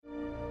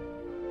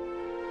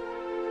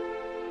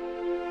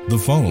The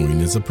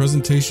following is a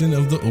presentation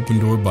of the Open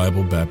Door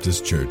Bible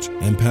Baptist Church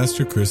and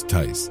Pastor Chris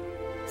Tice.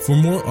 For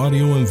more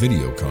audio and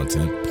video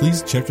content,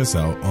 please check us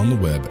out on the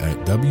web at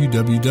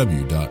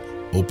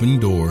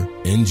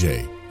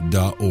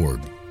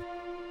www.opendoornj.org.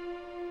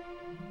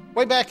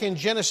 Way back in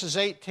Genesis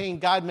 18,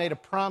 God made a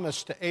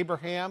promise to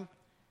Abraham.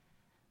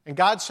 And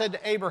God said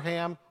to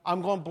Abraham,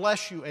 I'm going to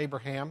bless you,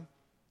 Abraham.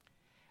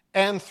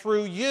 And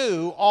through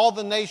you, all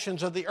the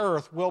nations of the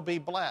earth will be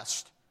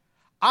blessed.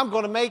 I'm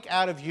going to make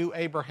out of you,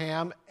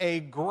 Abraham,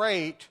 a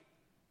great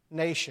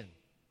nation.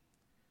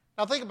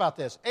 Now think about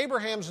this.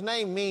 Abraham's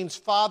name means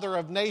father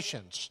of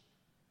nations.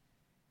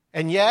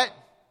 And yet,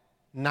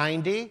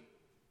 90,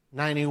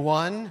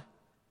 91,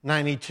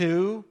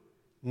 92,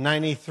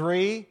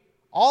 93,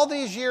 all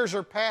these years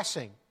are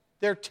passing.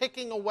 They're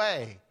ticking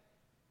away.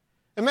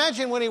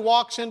 Imagine when he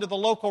walks into the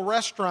local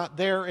restaurant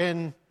there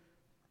in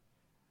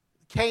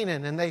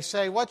Canaan and they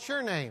say, what's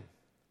your name?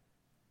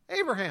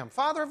 Abraham,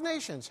 father of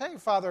nations. Hey,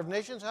 father of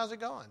nations, how's it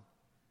going?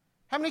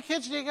 How many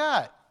kids do you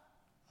got?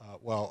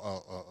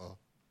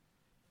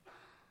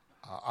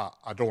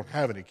 I don't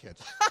have any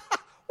kids.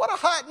 What a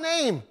hot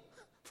name.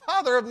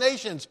 Father of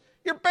nations.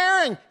 You're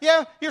barren.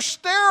 Yeah, you're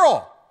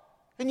sterile.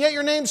 And yet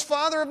your name's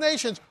father of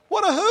nations.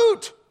 What a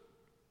hoot.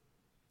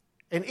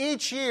 And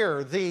each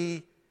year,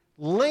 the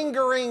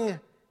lingering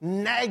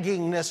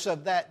naggingness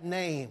of that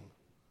name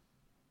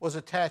was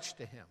attached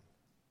to him.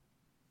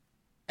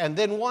 And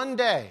then one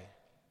day,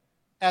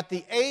 at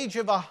the age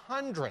of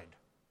 100,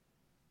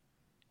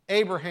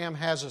 Abraham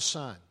has a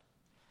son.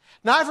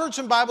 Now, I've heard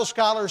some Bible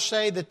scholars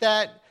say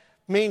that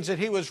means that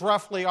he was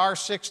roughly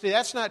R60.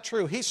 That's not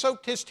true. He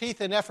soaked his teeth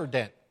in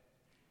Efferdent.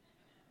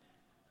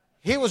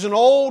 He was an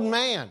old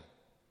man,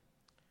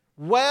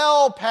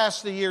 well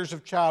past the years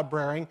of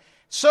childbearing,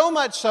 so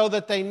much so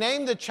that they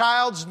named the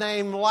child's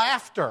name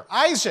Laughter,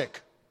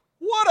 Isaac.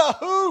 What a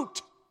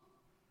hoot!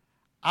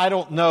 I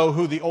don't know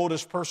who the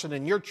oldest person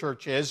in your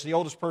church is. The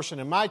oldest person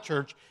in my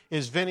church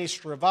is Vinnie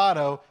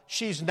Stravato.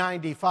 She's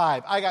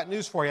 95. I got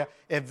news for you.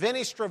 If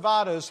Vinnie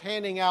Stravato's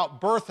handing out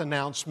birth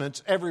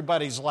announcements,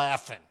 everybody's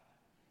laughing.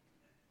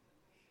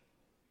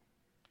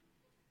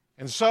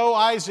 And so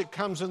Isaac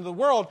comes into the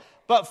world.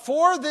 But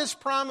for this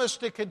promise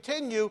to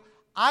continue,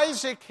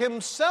 Isaac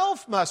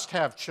himself must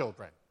have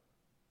children.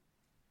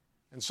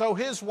 And so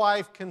his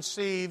wife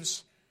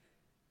conceives,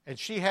 and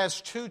she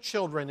has 2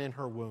 children in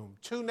her womb,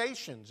 2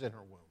 nations in her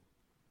womb.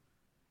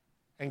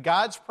 And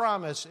God's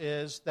promise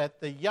is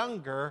that the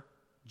younger,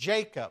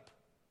 Jacob,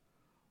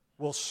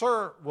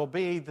 will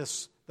be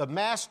the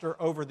master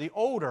over the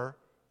older,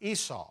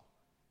 Esau.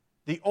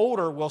 The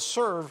older will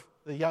serve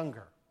the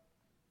younger.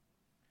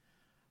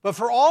 But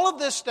for all of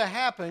this to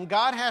happen,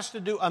 God has to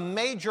do a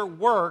major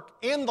work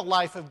in the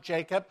life of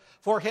Jacob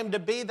for him to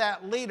be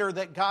that leader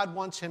that God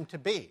wants him to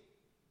be.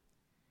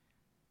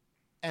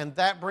 And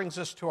that brings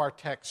us to our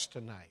text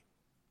tonight.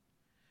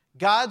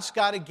 God's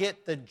got to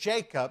get the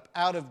Jacob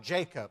out of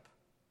Jacob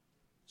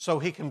so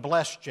he can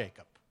bless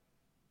Jacob.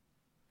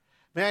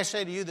 May I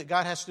say to you that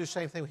God has to do the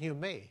same thing with you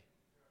and me?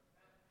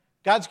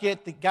 God's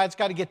got to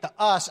get the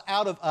us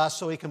out of us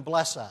so he can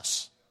bless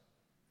us.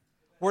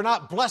 We're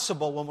not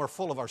blessable when we're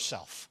full of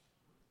ourselves.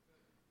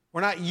 We're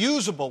not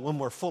usable when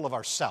we're full of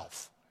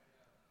ourselves.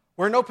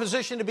 We're in no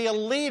position to be a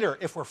leader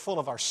if we're full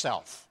of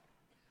ourselves.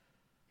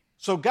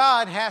 So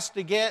God has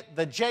to get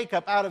the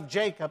Jacob out of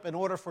Jacob in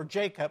order for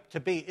Jacob to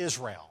be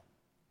Israel.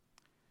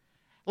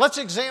 Let's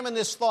examine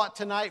this thought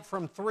tonight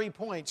from 3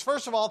 points.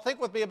 First of all,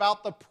 think with me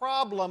about the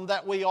problem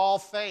that we all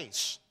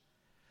face.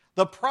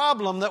 The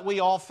problem that we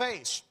all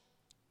face.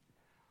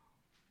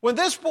 When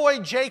this boy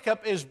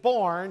Jacob is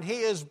born, he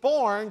is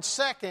born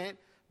second,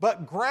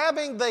 but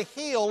grabbing the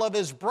heel of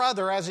his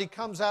brother as he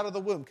comes out of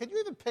the womb. Can you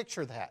even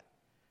picture that?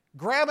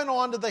 Grabbing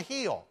onto the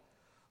heel.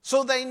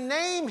 So they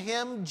name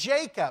him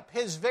Jacob.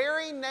 His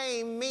very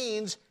name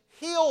means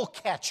heel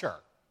catcher.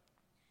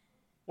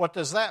 What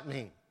does that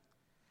mean?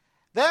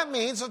 That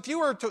means if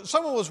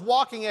someone was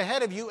walking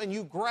ahead of you and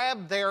you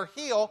grabbed their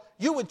heel,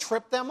 you would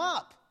trip them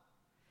up.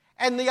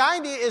 And the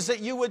idea is that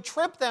you would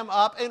trip them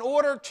up in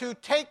order to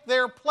take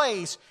their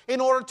place,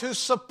 in order to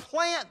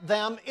supplant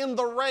them in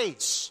the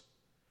race.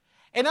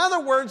 In other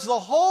words, the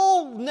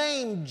whole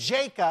name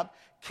Jacob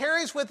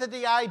carries with it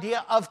the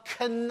idea of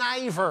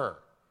conniver,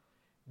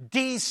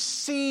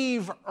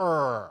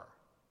 deceiver,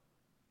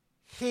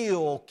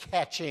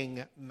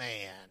 heel-catching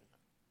man.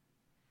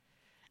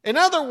 In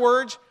other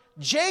words,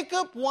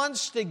 Jacob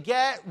wants to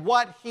get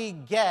what he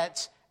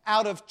gets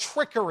out of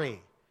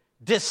trickery,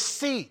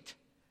 deceit,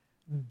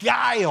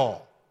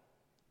 guile.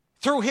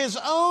 Through his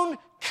own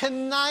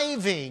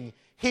conniving,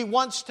 he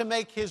wants to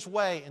make his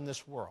way in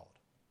this world.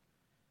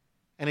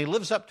 And he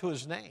lives up to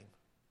his name.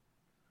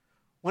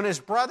 When his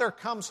brother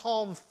comes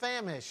home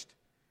famished,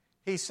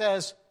 he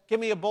says,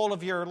 give me a bowl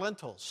of your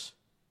lentils.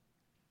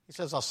 He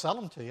says, I'll sell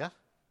them to you.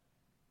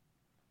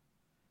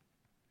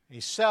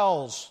 He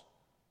sells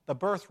the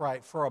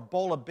birthright for a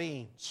bowl of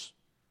beans.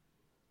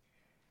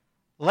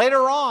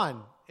 Later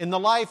on in the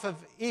life of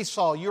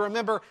Esau, you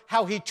remember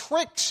how he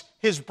tricks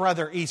his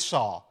brother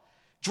Esau,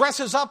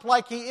 dresses up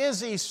like he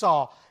is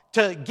Esau,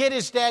 to get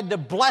his dad to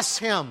bless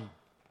him.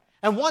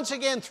 And once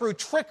again, through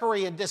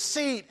trickery and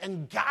deceit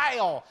and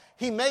guile,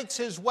 he makes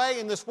his way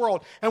in this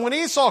world. And when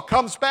Esau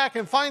comes back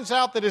and finds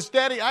out that his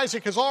daddy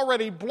Isaac has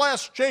already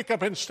blessed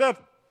Jacob instead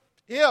of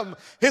him,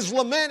 his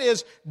lament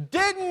is,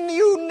 didn't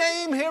you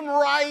name him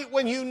right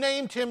when you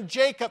named him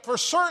Jacob? For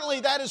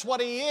certainly that is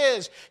what he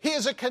is. He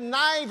is a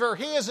conniver.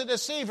 He is a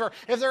deceiver.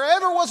 If there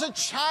ever was a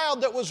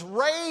child that was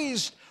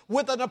raised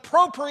with an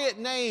appropriate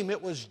name,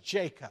 it was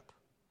Jacob.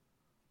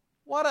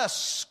 What a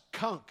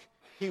skunk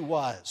he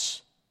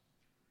was.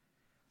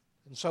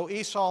 And so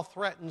Esau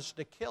threatens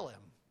to kill him.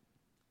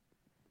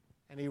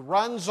 And he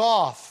runs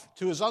off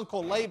to his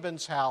uncle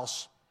Laban's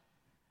house.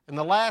 And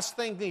the last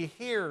thing he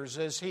hears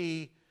as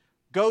he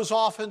goes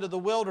off into the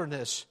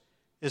wilderness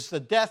is the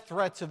death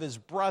threats of his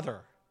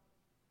brother.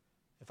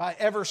 If I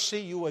ever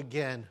see you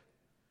again,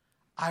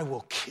 I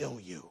will kill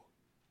you.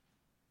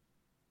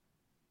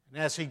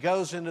 And as he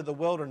goes into the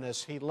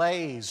wilderness, he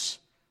lays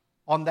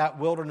on that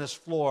wilderness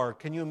floor.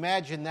 Can you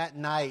imagine that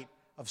night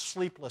of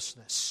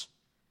sleeplessness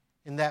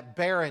in that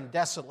barren,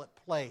 desolate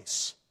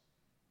place?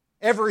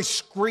 Every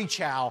screech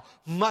owl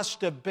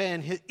must have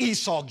been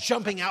Esau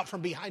jumping out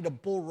from behind a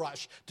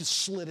bulrush to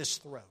slit his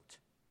throat.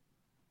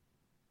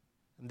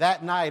 And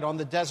that night on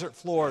the desert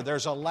floor,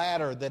 there's a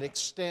ladder that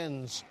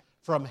extends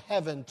from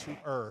heaven to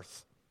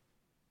earth.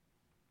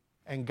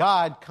 And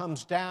God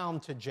comes down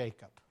to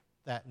Jacob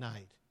that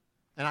night.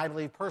 And I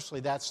believe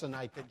personally that's the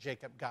night that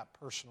Jacob got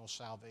personal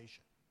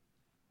salvation.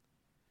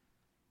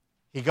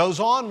 He goes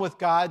on with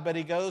God, but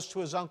he goes to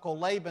his uncle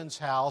Laban's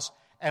house,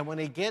 and when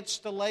he gets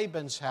to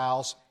Laban's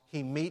house,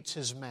 he meets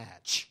his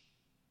match.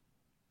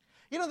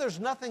 You know, there's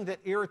nothing that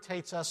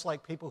irritates us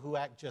like people who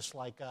act just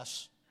like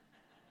us.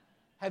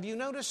 Have you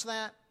noticed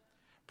that?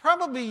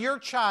 Probably your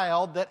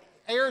child that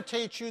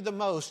irritates you the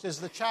most is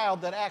the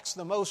child that acts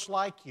the most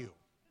like you.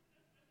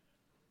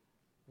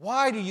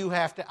 Why do you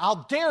have to? How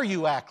dare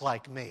you act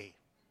like me?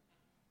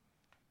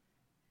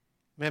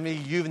 Maybe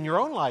you in your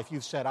own life,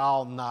 you've said,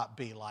 I'll not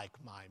be like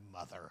my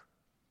mother.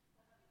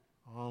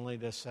 Only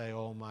to say,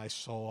 oh my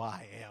soul,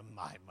 I am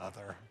my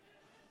mother.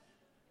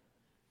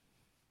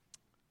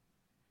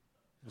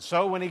 And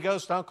so when he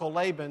goes to Uncle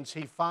Laban's,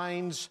 he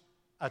finds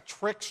a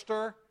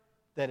trickster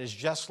that is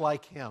just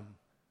like him.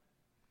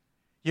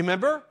 You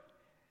remember?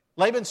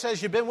 Laban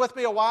says, you've been with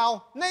me a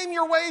while. Name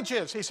your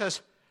wages. He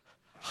says,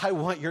 I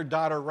want your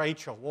daughter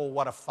Rachel. Well,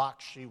 what a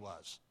fox she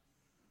was.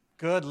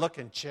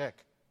 Good-looking chick.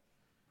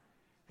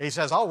 He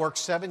says, I'll work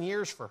 7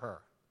 years for her.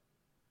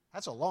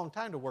 That's a long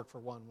time to work for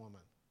one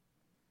woman.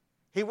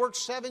 He worked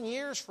 7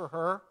 years for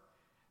her,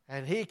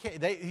 and he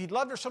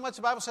loved her so much,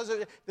 the Bible says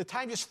that the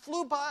time just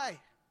flew by.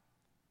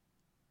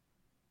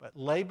 But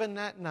Laban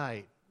that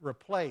night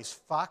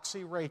replaced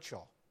foxy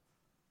Rachel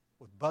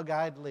with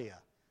bug-eyed Leah.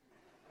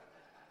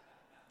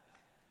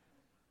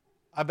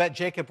 I bet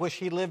Jacob wished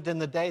he lived in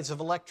the days of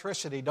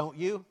electricity, don't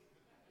you?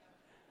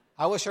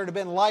 I wish there had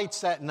been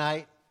lights that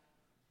night.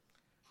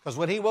 Because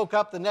when he woke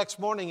up the next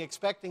morning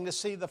expecting to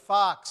see the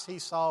fox, he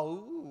saw,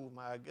 ooh,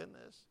 my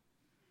goodness.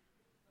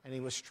 And he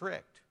was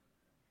tricked.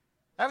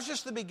 That was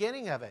just the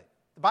beginning of it.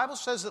 The Bible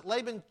says that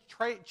Laban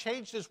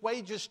changed his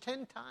wages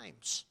 10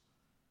 times.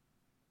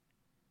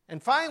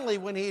 And finally,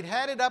 when he'd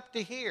had it up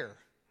to here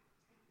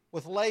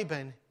with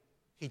Laban,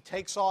 he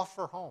takes off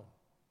for home.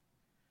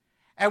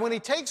 And when he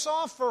takes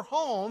off for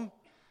home,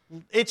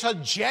 it's a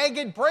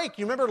jagged break.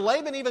 You remember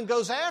Laban even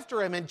goes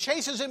after him and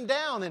chases him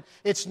down. And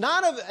it's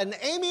not an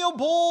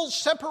amiable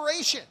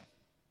separation.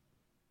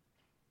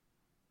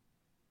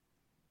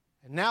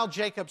 And now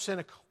Jacob's in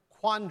a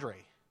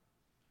quandary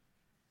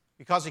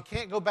because he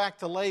can't go back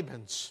to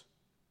Laban's.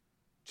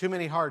 Too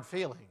many hard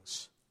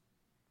feelings.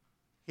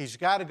 He's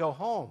got to go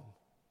home.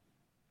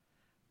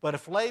 But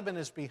if Laban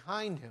is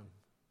behind him,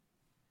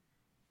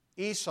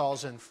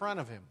 Esau's in front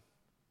of him.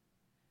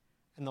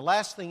 And the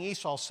last thing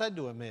Esau said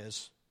to him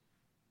is,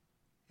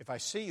 if I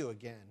see you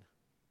again,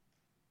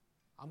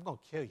 I'm going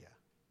to kill you.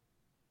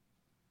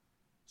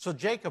 So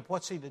Jacob,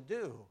 what's he to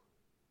do?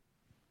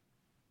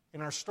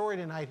 In our story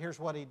tonight, here's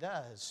what he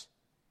does.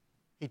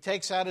 He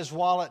takes out his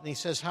wallet and he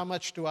says, how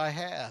much do I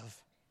have?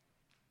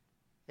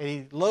 And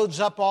he loads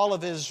up all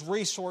of his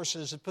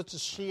resources and puts the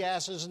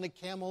she-asses and the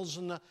camels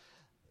and the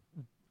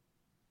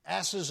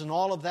asses and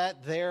all of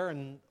that there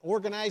and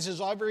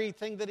organizes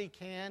everything that he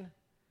can.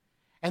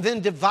 And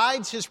then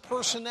divides his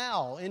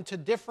personnel into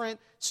different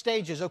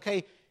stages.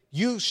 Okay,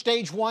 you,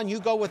 stage 1, you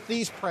go with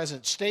these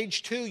presents.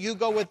 Stage 2, you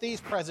go with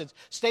these presents.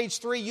 Stage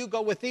 3, you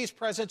go with these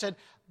presents. And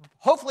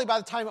hopefully by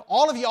the time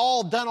all of you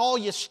all done all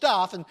your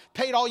stuff and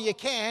paid all you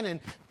can, and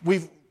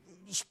we've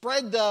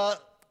spread the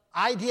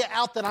idea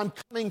out that I'm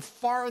coming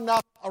far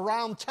enough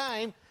around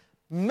time,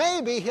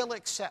 maybe he'll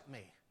accept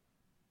me.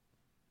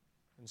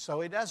 And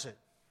so he does it.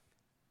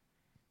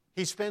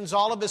 He spends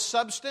all of his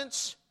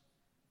substance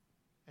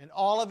and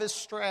all of his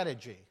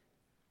strategy.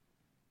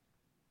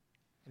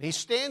 And he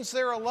stands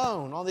there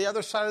alone on the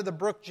other side of the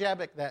brook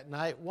Jabbok that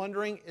night,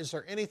 wondering, is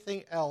there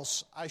anything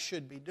else I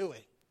should be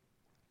doing?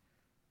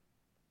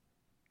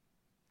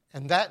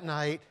 And that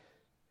night,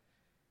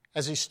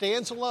 as he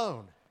stands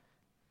alone,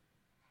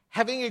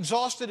 having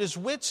exhausted his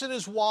wits and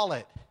his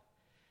wallet,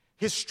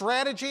 his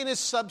strategy and his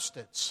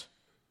substance,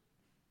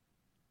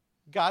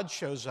 God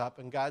shows up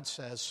and God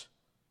says,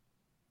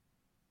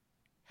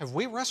 have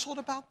we wrestled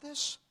about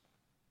this?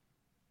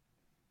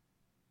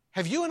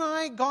 Have you and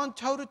I gone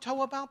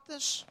toe-to-toe about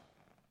this?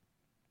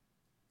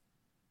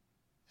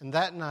 And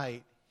that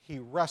night, he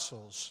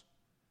wrestles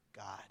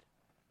God.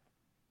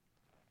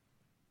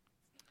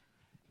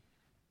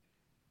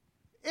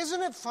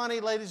 Isn't it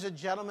funny, ladies and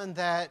gentlemen,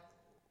 that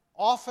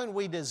often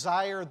we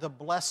desire the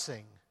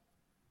blessing,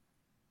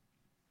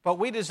 but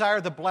we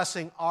desire the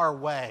blessing our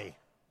way.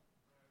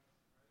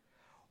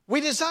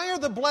 We desire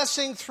the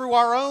blessing through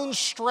our own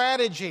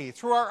strategy,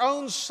 through our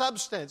own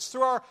substance,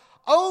 through our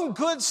own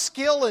good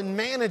skill in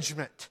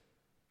management.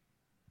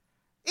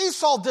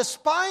 Esau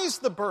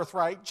despised the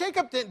birthright.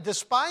 Jacob didn't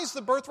despise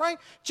the birthright.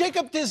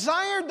 Jacob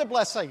desired the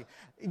blessing.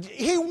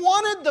 He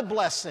wanted the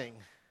blessing,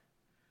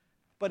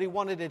 but he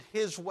wanted it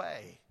his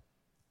way,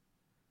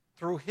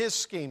 through his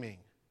scheming,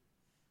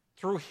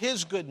 through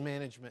his good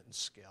management and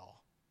skill.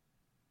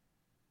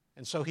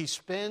 And so he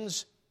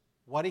spends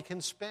what he can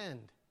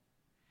spend.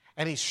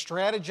 And he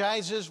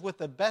strategizes with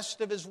the best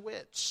of his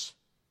wits.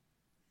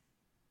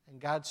 And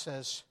God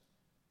says,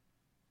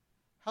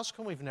 how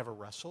come we've never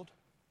wrestled?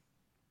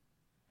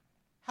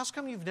 How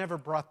come you've never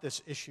brought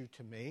this issue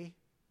to me?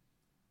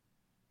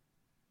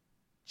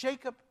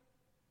 Jacob,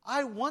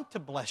 I want to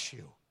bless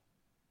you.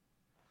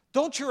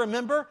 Don't you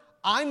remember?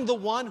 I'm the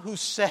one who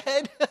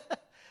said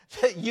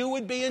that you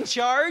would be in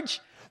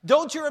charge.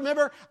 Don't you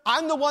remember?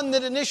 I'm the one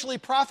that initially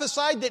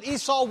prophesied that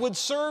Esau would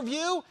serve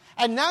you.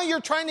 And now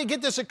you're trying to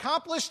get this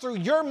accomplished through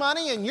your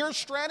money and your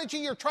strategy.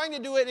 You're trying to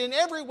do it in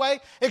every way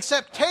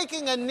except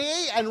taking a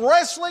knee and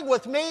wrestling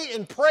with me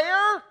in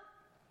prayer.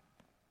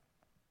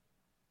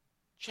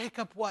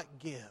 Jacob, what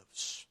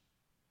gives?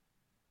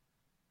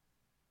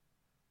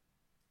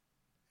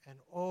 And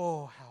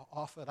oh, how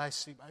often I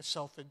see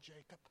myself in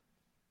Jacob.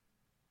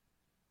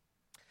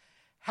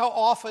 How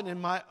often in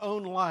my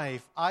own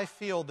life I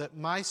feel that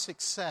my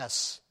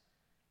success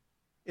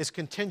is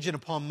contingent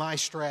upon my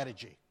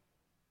strategy.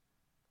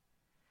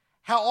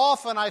 How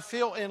often I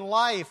feel in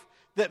life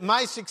that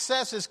my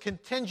success is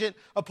contingent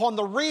upon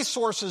the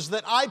resources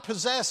that I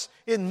possess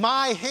in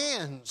my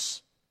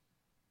hands.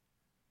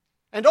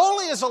 And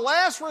only as a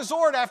last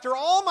resort, after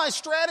all my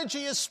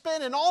strategy is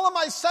spent and all of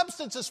my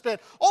substance is spent,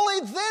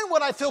 only then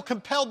would I feel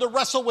compelled to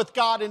wrestle with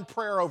God in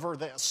prayer over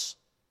this.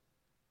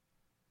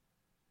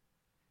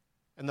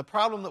 And the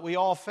problem that we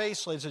all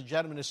face, ladies and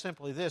gentlemen, is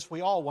simply this.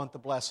 We all want the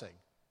blessing.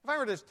 If I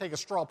were to take a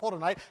straw poll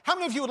tonight, how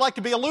many of you would like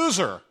to be a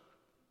loser?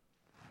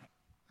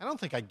 I don't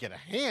think I'd get a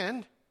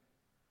hand.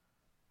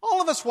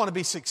 All of us want to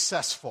be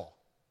successful.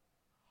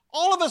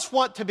 All of us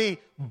want to be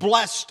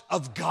blessed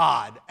of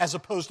God as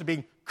opposed to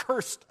being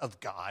cursed of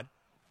God.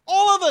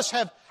 All of us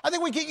have, I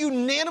think we get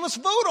unanimous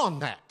vote on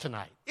that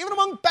tonight. Even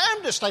among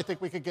Baptists, I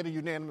think we could get a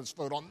unanimous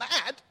vote on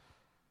that.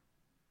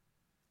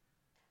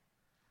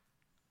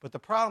 But the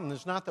problem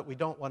is not that we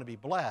don't want to be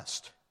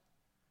blessed.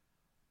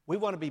 We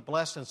want to be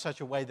blessed in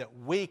such a way that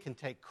we can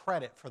take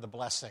credit for the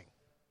blessing.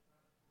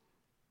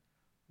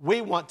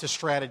 We want to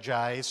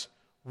strategize.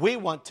 We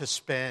want to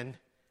spend.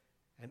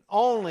 And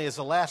only as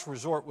a last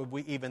resort would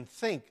we even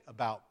think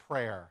about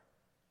prayer.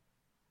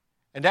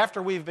 And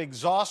after we've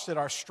exhausted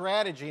our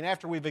strategy and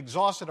after we've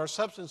exhausted our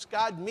substance,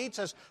 God meets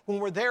us when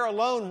we're there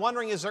alone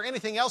wondering, is there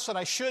anything else that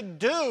I should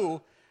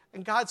do?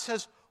 And God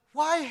says,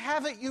 why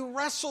haven't you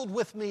wrestled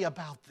with me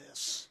about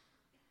this?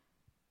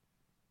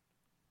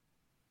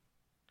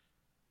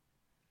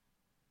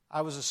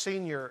 I was a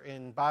senior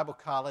in Bible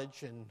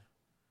college and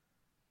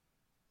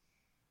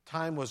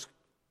time was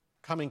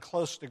coming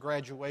close to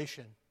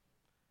graduation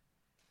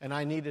and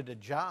I needed a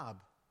job.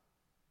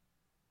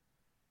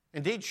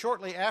 Indeed,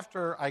 shortly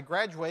after I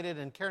graduated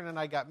and Karen and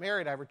I got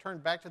married, I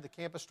returned back to the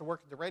campus to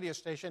work at the radio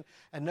station,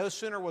 and no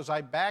sooner was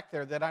I back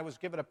there than I was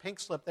given a pink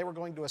slip. They were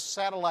going to a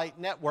satellite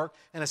network,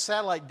 and a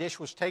satellite dish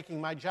was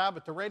taking my job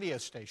at the radio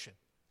station.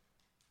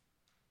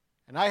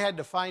 And I had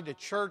to find a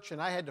church,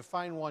 and I had to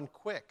find one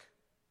quick.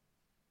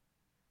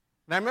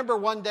 And I remember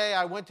one day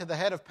I went to the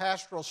head of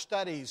pastoral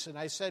studies, and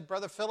I said,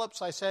 Brother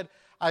Phillips, I said,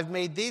 I've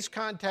made these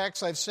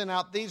contacts, I've sent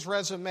out these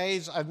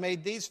resumes, I've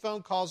made these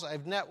phone calls,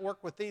 I've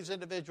networked with these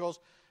individuals.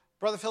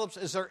 Brother Phillips,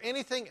 is there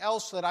anything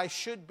else that I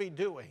should be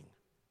doing?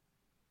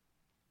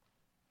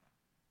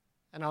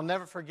 And I'll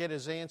never forget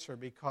his answer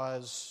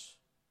because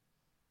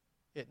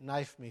it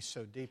knifed me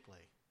so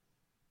deeply.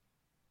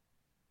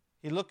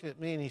 He looked at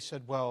me and he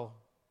said, well,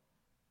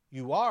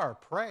 you are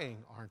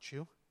praying, aren't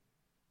you?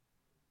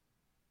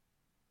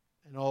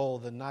 And oh,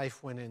 the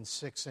knife went in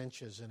 6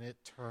 inches and it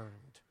turned.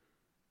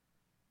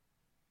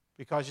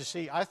 Because you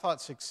see, I thought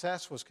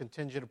success was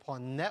contingent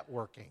upon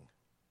networking.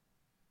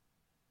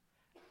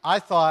 I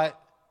thought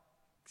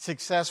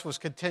success was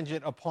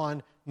contingent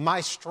upon my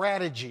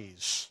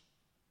strategies,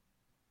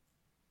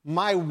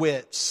 my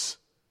wits.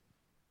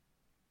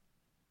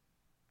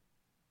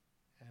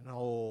 And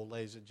oh,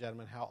 ladies and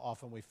gentlemen, how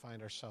often we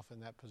find ourselves in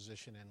that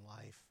position in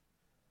life.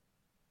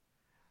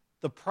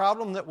 The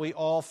problem that we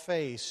all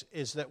face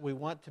is that we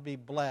want to be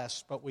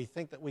blessed, but we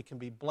think that we can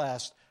be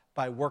blessed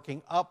by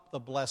working up the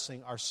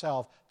blessing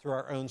ourselves through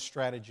our own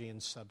strategy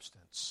and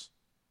substance.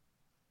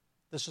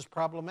 This is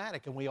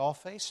problematic, and we all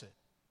face it.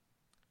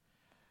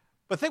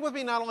 But think with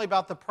me not only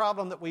about the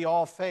problem that we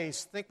all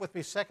face, think with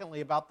me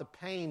secondly about the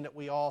pain that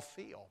we all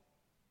feel.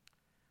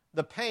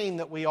 The pain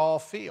that we all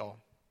feel.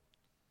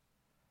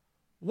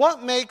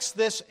 What makes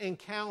this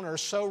encounter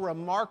so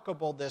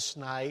remarkable this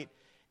night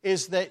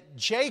is that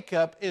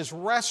Jacob is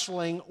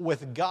wrestling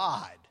with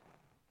God.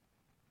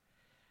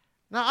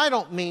 Now, I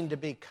don't mean to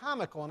be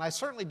comical, and I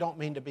certainly don't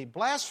mean to be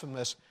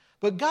blasphemous,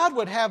 but God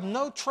would have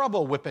no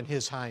trouble whipping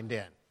his hind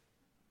end.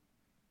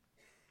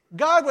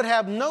 God would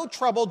have no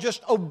trouble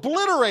just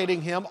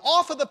obliterating him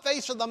off of the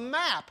face of the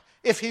map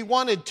if he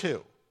wanted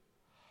to.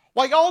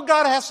 Like all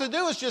God has to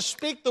do is just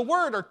speak the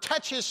word or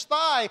touch his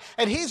thigh,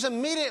 and he's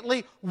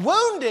immediately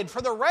wounded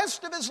for the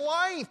rest of his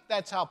life.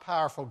 That's how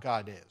powerful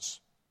God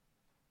is.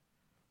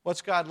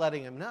 What's God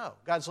letting him know?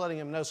 God's letting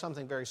him know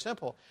something very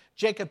simple.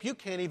 Jacob, you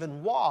can't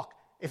even walk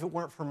if it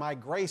weren't for my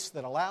grace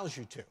that allows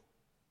you to.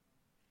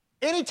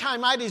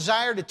 Anytime I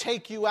desire to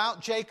take you out,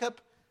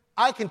 Jacob,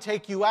 I can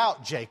take you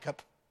out,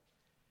 Jacob.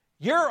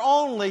 You're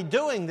only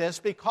doing this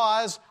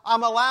because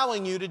I'm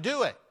allowing you to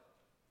do it.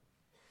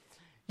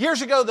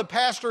 Years ago, the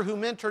pastor who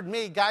mentored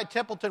me, Guy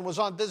Templeton, was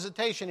on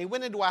visitation. He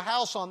went into a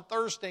house on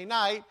Thursday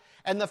night,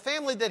 and the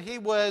family that he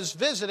was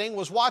visiting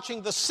was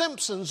watching The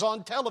Simpsons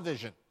on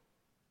television.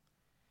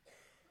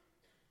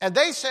 And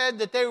they said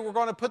that they were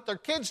going to put their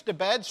kids to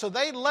bed, so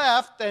they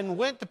left and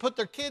went to put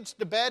their kids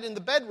to bed in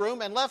the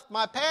bedroom and left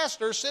my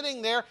pastor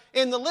sitting there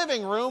in the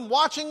living room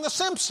watching The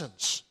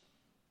Simpsons.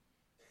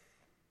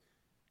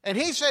 And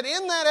he said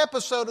in that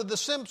episode of The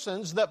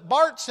Simpsons that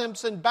Bart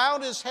Simpson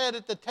bowed his head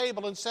at the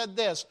table and said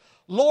this,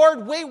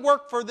 Lord, we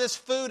worked for this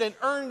food and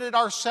earned it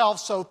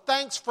ourselves, so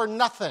thanks for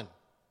nothing.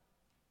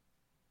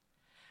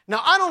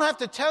 Now, I don't have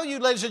to tell you,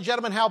 ladies and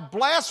gentlemen, how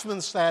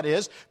blasphemous that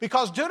is,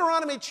 because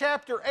Deuteronomy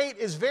chapter 8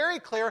 is very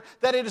clear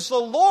that it is the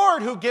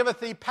Lord who giveth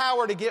thee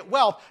power to get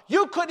wealth.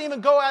 You couldn't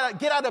even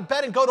get out of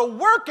bed and go to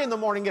work in the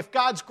morning if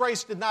God's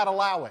grace did not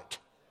allow it.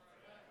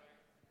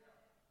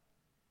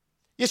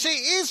 You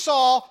see,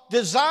 Esau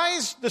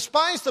despised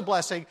the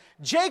blessing.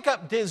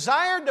 Jacob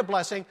desired the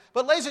blessing.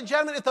 But ladies and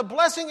gentlemen, if the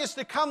blessing is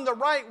to come the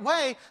right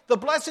way, the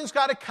blessing's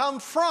got to come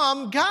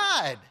from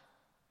God.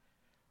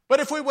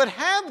 But if we would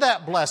have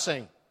that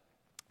blessing,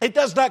 it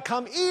does not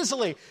come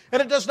easily,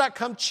 and it does not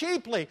come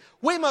cheaply.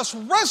 We must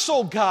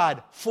wrestle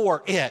God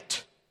for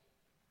it.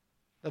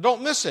 Now,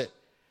 don't miss it.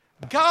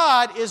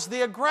 God is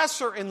the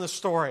aggressor in the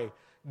story.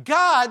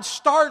 God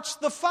starts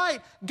the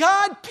fight.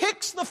 God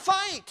picks the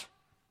fight.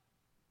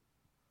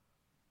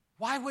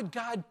 Why would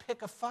God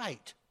pick a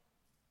fight?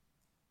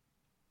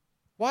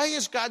 Why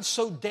is God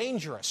so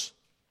dangerous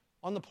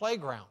on the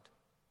playground?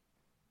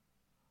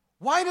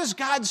 Why does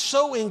God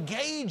so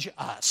engage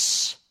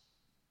us?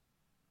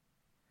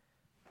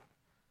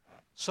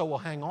 So we'll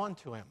hang on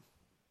to him.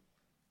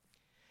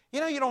 You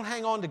know, you don't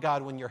hang on to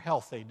God when you're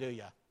healthy, do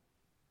you?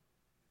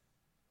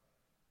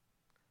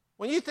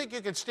 When you think you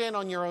can stand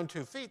on your own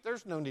 2 feet,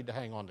 there's no need to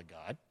hang on to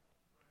God.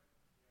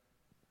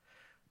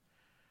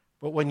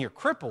 But when you're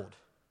crippled,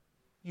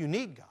 you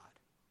need God.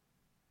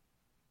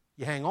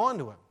 You hang on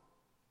to him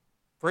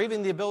for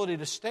even the ability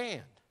to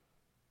stand.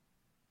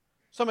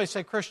 Somebody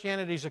say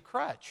Christianity's a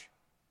crutch.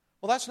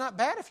 Well, that's not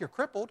bad if you're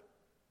crippled.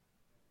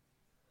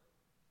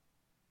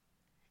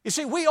 You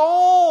see, we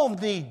all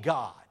need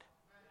God.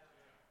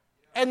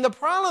 And the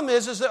problem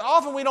is that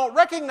often we don't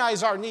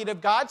recognize our need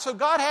of God, so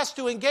God has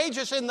to engage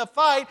us in the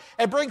fight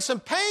and bring some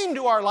pain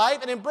to our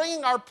life. And in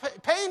bringing our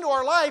pain to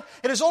our life,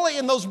 it is only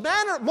in those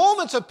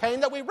moments of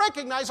pain that we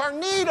recognize our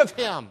need of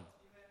him.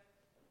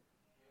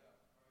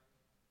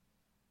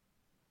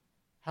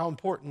 How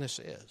important this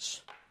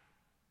is.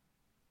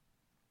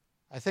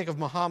 I think of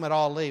Muhammad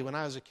Ali. When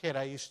I was a kid,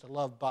 I used to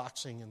love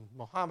boxing, and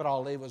Muhammad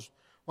Ali was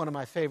one of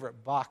my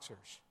favorite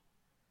boxers.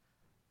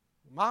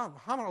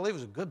 Muhammad Ali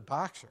was a good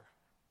boxer.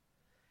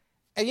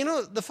 And you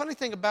know, the funny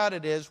thing about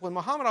it is, when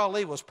Muhammad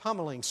Ali was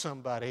pummeling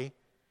somebody,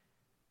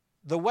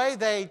 the way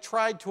they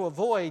tried to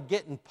avoid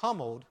getting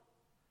pummeled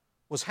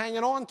was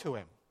hanging on to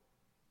him.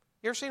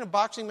 You ever seen a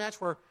boxing match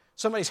where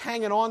somebody's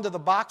hanging on to the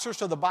boxer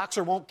so the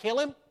boxer won't kill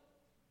him?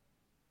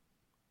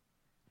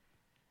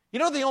 You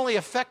know, the only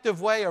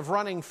effective way of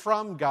running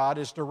from God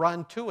is to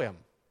run to him.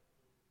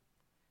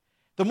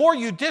 The more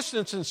you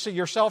distance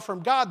yourself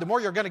from God, the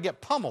more you're going to get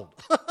pummeled.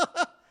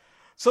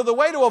 So the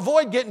way to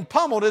avoid getting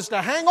pummeled is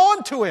to hang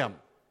on to him.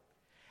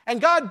 And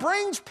God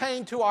brings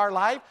pain to our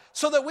life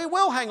so that we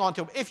will hang on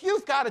to him. If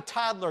you've got a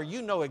toddler,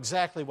 you know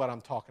exactly what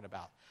I'm talking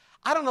about.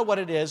 I don't know what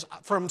it is.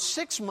 From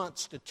 6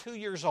 months to 2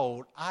 years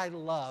old, I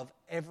love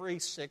every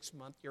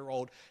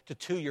 6-month-year-old to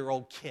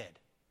 2-year-old kid.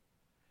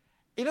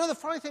 You know, the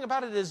funny thing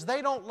about it is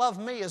they don't love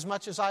me as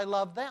much as I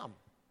love them.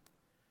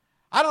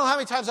 I don't know how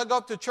many times I go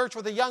up to church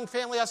with a young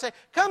family, I say,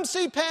 come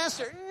see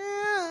Pastor.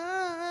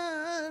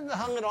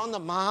 Hung it on the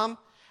mom.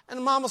 And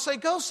the mom will say,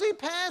 go see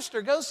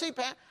Pastor, go see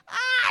Pastor.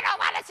 I don't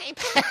want to see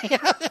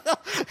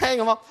Pastor. Hang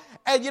them up.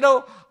 And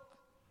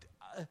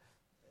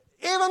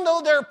even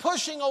though they're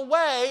pushing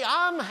away,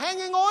 I'm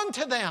hanging on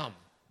to them.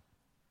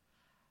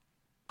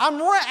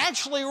 I'm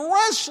actually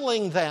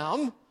wrestling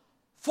them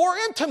for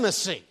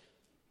intimacy.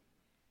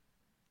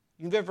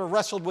 You've ever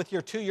wrestled with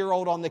your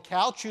 2-year-old on the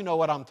couch? You know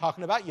what I'm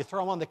talking about. You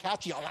throw them on the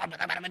couch, you yell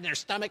them in their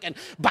stomach and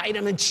bite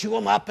them and chew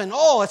them up. And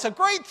it's a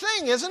great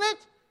thing, isn't it?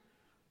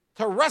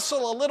 To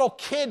wrestle a little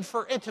kid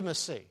for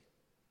intimacy.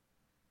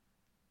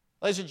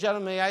 Ladies and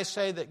gentlemen, may I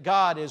say that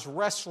God is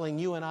wrestling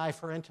you and I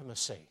for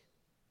intimacy.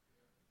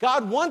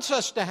 God wants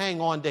us to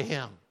hang on to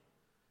Him.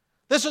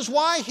 This is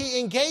why He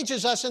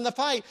engages us in the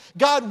fight.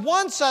 God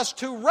wants us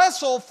to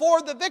wrestle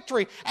for the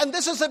victory. And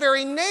this is the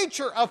very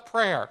nature of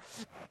prayer.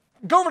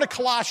 Go over to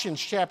Colossians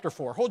chapter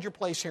 4. Hold your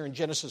place here in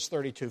Genesis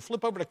 32.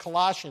 Flip over to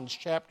Colossians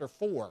chapter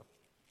 4.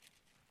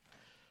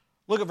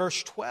 Look at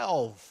verse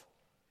 12.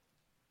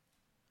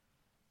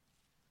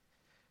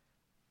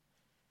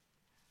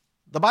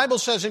 The Bible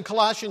says in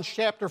Colossians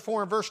chapter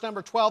 4 and verse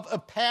number 12,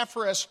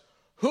 Epaphras,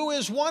 who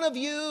is one of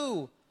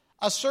you,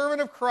 a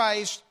servant of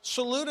Christ,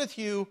 saluteth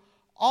you,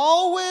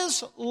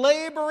 always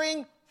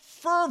laboring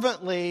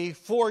fervently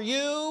for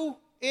you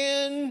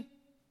in...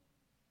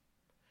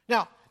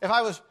 Now,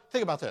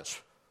 think about this.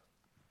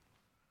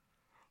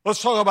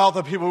 Let's talk about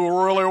the people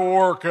who really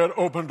work at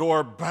Open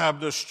Door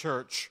Baptist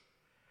Church.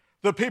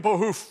 The people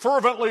who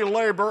fervently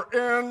labor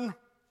in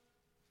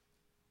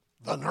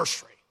the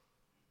nursery.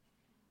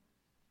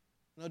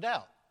 No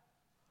doubt.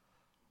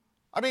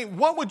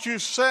 What would you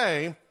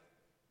say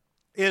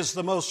is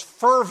the most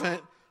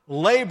fervent,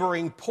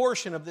 laboring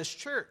portion of this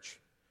church?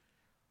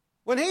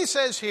 When he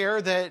says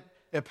here that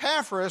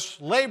Epaphras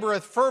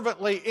laboreth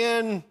fervently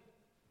in...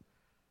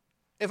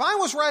 If I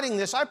was writing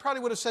this, I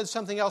probably would have said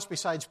something else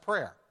besides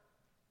prayer.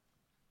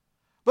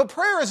 But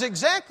prayer is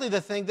exactly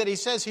the thing that he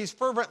says he's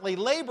fervently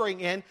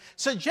laboring in,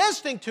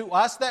 suggesting to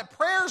us that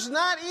prayer's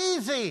not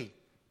easy.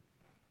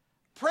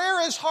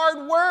 Prayer is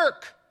hard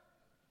work.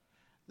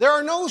 There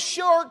are no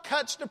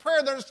shortcuts to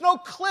prayer. There's no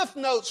cliff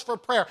notes for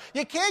prayer.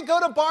 You can't go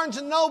to Barnes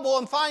 & Noble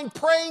and find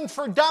praying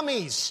for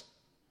dummies.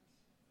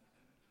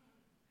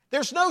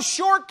 There's no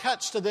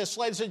shortcuts to this,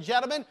 ladies and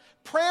gentlemen.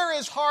 Prayer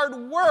is hard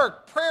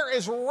work. Prayer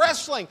is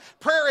wrestling.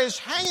 Prayer is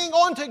hanging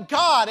on to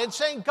God and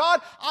saying,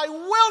 God, I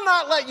will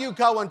not let you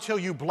go until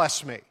you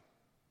bless me.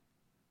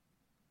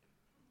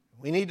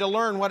 We need to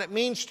learn what it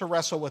means to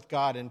wrestle with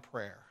God in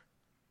prayer.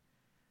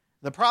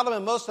 The problem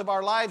in most of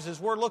our lives is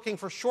we're looking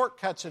for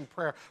shortcuts in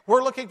prayer.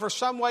 We're looking for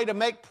some way to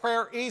make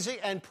prayer easy,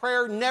 and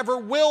prayer never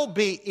will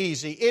be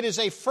easy. It is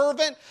a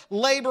fervent,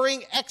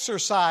 laboring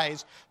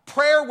exercise.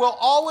 Prayer will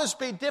always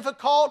be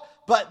difficult,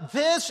 but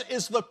this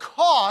is the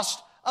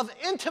cost of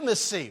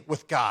intimacy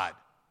with God.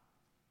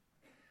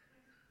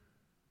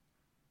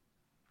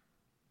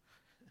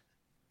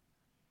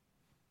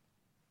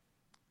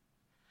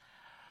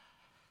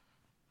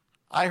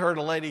 I heard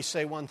a lady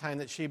say one time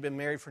that she'd been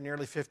married for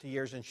nearly 50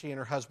 years and she and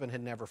her husband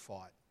had never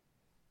fought.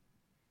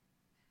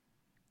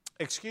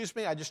 Excuse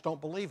me, I just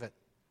don't believe it.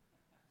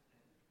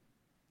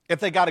 If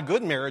they got a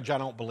good marriage, I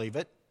don't believe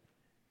it.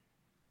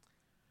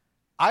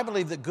 I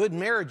believe that good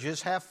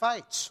marriages have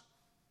fights.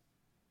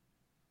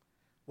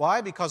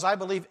 Why? Because I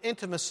believe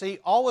intimacy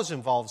always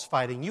involves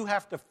fighting. You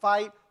have to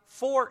fight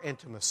for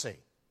intimacy.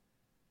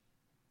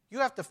 You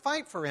have to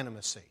fight for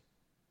intimacy.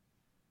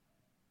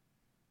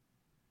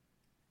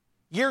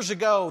 Years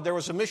ago, there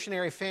was a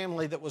missionary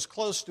family that was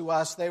close to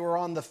us. They were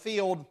on the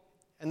field,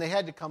 and they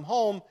had to come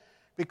home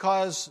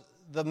because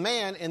the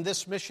man in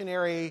this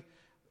missionary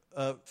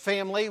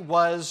family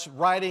was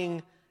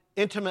writing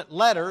intimate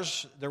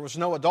letters. There was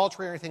no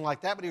adultery or anything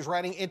like that, but he was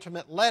writing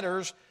intimate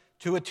letters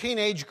to a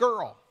teenage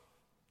girl.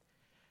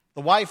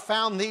 The wife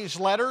found these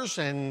letters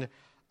and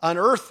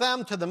unearthed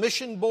them to the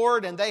mission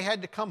board, and they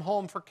had to come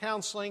home for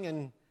counseling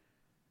and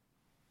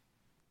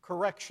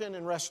correction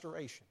and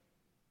restoration.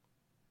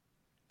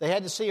 They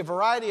had to see a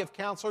variety of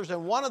counselors,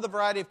 and one of the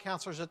variety of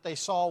counselors that they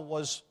saw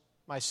was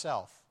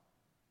myself.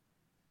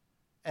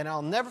 And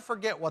I'll never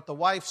forget what the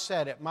wife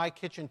said at my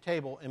kitchen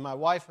table in my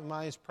wife and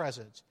mine's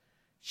presence.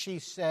 She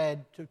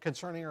said,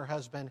 concerning her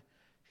husband,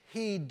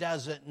 he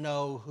doesn't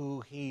know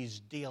who he's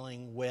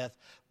dealing with,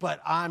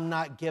 but I'm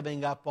not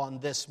giving up on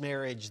this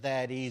marriage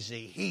that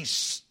easy. He's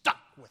stuck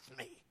with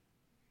me.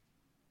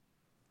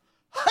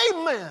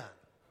 Amen.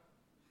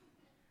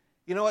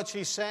 You know what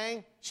she's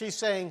saying? She's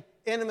saying,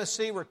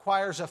 intimacy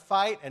requires a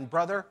fight, and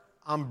brother,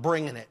 I'm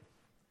bringing it.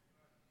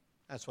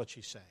 That's what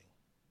she's saying.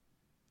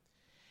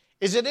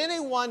 Is it any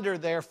wonder,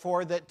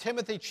 therefore, that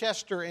Timothy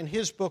Chester, in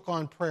his book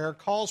on prayer,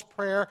 calls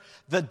prayer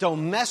the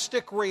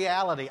domestic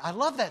reality? I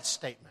love that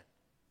statement.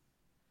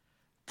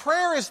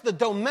 Prayer is the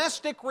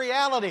domestic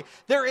reality.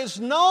 There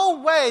is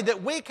no way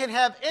that we can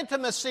have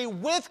intimacy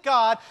with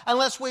God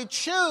unless we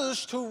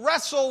choose to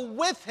wrestle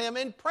with Him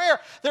in prayer.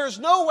 There is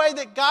no way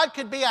that God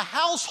could be a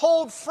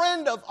household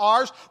friend of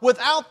ours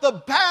without the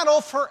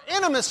battle for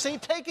intimacy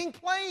taking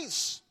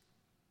place.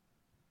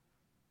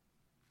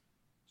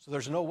 So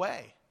there's no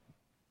way.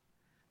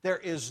 There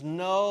is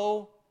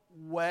no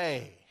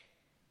way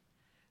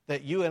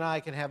that you and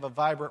I can have a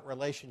vibrant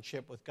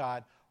relationship with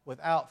God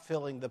without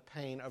feeling the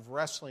pain of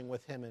wrestling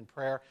with Him in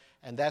prayer.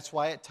 And that's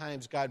why at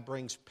times God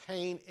brings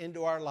pain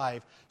into our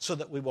life so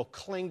that we will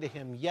cling to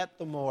Him yet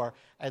the more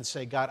and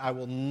say, God, I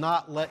will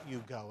not let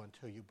you go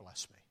until you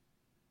bless me.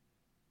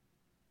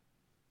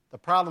 The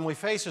problem we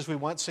face is we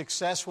want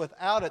success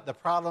without it.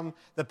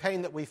 The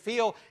pain that we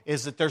feel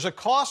is that there's a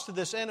cost to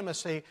this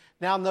intimacy.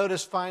 Now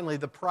notice finally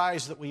the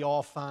prize that we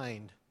all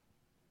find.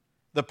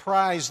 The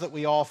prize that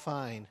we all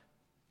find.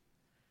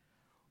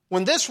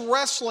 When this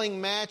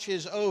wrestling match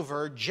is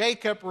over,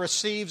 Jacob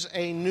receives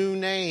a new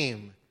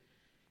name.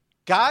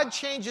 God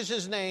changes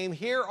his name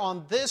here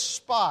on this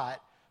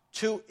spot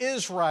to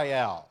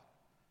Israel,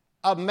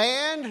 a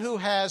man who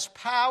has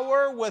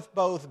power with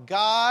both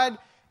God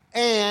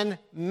and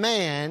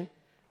man,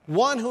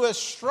 one who has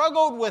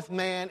struggled with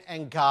man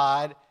and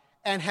God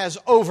and has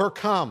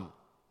overcome.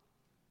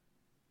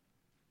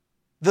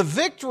 The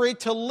victory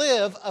to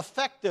live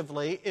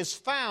effectively is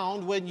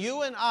found when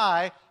you and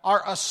I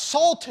are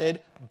assaulted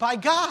by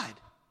God.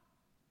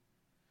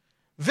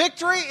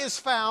 Victory is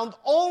found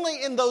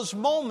only in those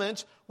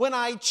moments when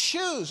I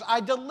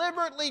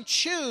deliberately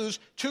choose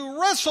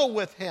to wrestle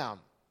with Him.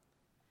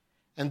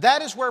 And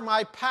that is where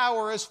my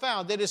power is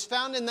found. It is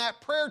found in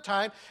that prayer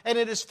time, and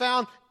it is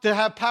found to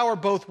have power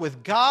both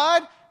with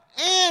God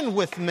and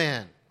with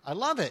men. I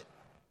love it.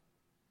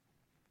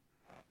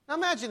 Now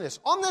imagine this.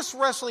 On this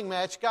wrestling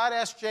match, God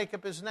asked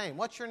Jacob his name.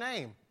 What's your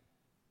name?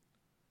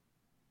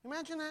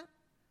 Imagine that.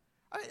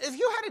 If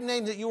you had a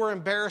name that you were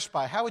embarrassed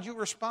by, how would you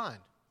respond?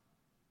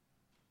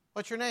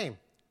 What's your name?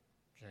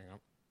 Jacob.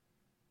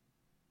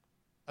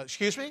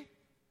 Excuse me?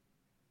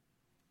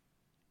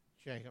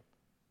 Jacob.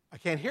 I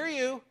can't hear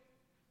you.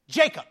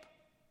 Jacob.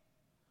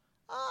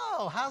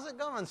 Oh, how's it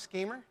going,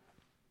 schemer?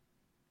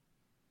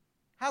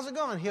 How's it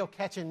going,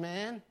 heel-catching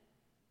man?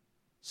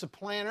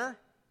 Supplanter?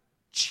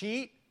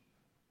 Cheat?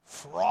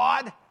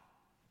 Fraud?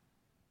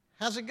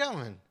 How's it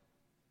going?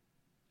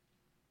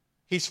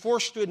 He's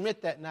forced to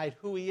admit that night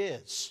who he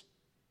is.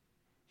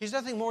 He's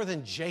nothing more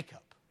than Jacob.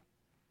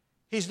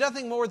 He's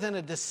nothing more than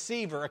a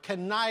deceiver, a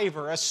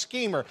conniver, a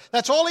schemer.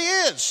 That's all he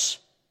is.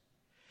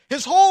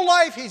 His whole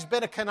life he's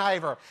been a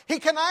conniver. He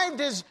connived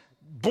his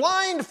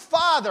blind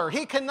father.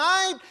 He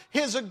connived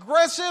his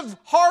aggressive,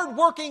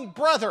 hard-working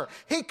brother.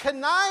 He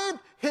connived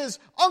his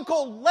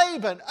uncle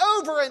Laban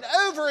over and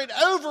over and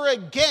over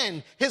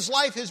again. His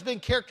life has been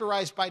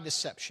characterized by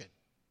deception.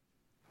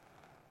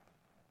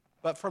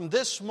 But from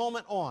this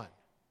moment on,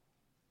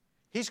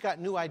 he's got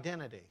new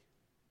identity.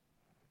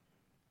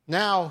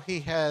 Now he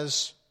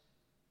has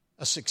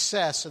a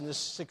success, and this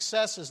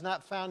success is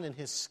not found in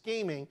his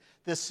scheming.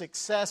 This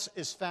success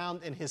is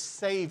found in his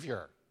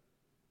Savior.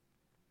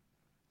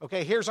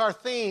 Okay, here's our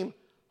theme.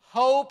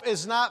 Hope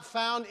is not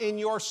found in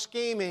your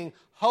scheming.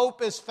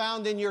 Hope is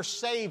found in your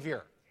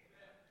Savior.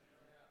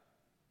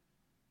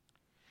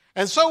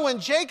 And so when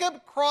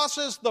Jacob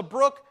crosses the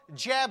brook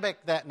Jabbok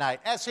that night,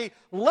 as he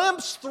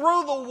limps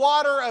through the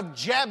water of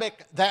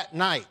Jabbok that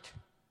night,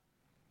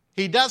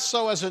 he does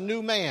so as a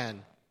new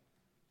man.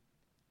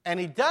 And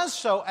he does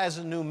so as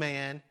a new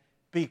man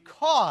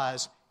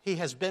because he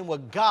has been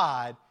with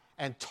God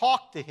and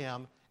talked to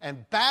Him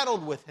and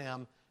battled with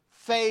Him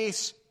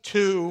face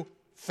to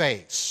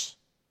face.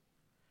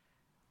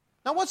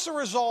 Now, what's the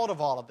result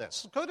of all of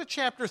this? Go to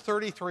chapter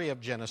 33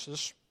 of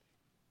Genesis,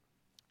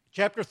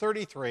 chapter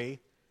 33,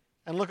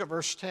 and look at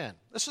verse 10.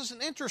 This is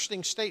an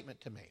interesting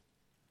statement to me.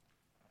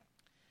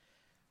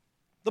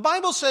 The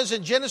Bible says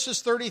in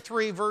Genesis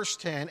 33, verse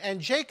 10,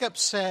 "And Jacob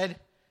said,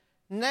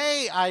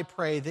 Nay, I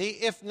pray thee,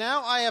 if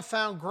now I have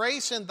found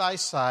grace in thy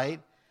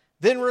sight,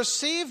 then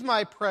receive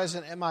my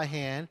present at my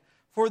hand,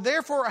 for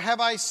therefore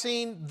have I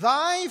seen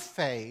thy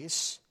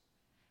face,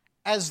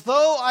 as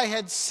though I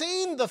had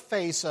seen the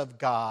face of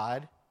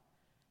God,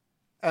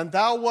 and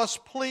thou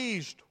wast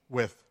pleased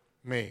with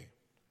me."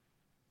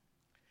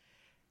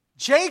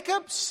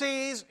 Jacob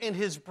sees in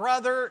his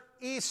brother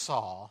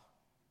Esau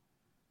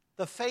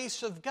the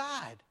face of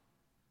God.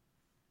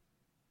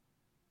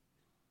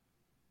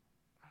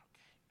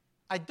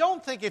 I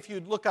don't think if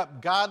you'd look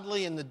up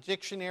godly in the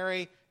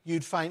dictionary,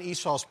 you'd find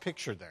Esau's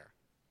picture there.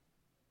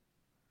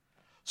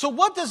 So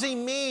what does he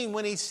mean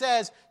when he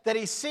says that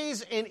he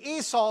sees in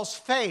Esau's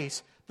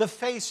face the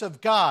face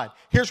of God?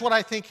 Here's what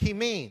I think he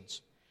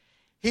means.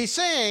 He's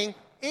saying,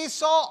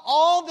 Esau,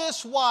 all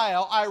this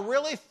while I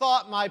really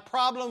thought my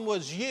problem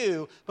was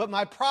you, but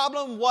my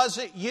problem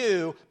wasn't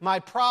you, my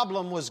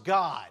problem was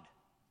God.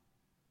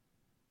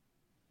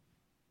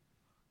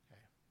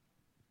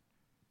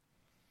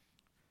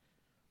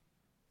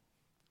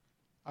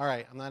 All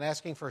right, I'm not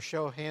asking for a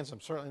show of hands. I'm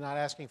certainly not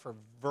asking for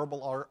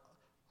verbal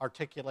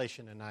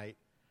articulation tonight.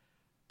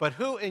 But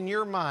who in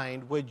your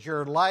mind would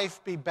your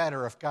life be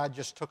better if God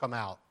just took them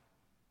out?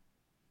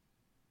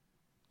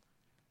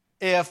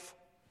 If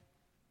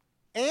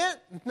Aunt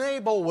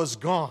Mabel was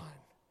gone,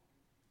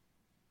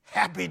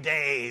 happy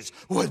days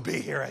would be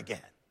here again.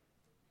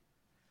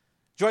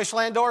 Joyce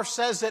Landorf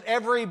says that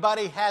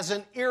everybody has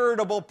an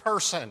irritable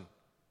person.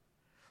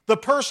 The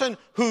person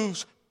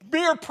whose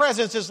mere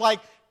presence is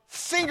like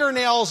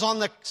fingernails on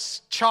the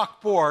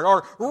chalkboard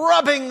or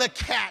rubbing the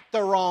cat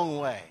the wrong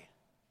way.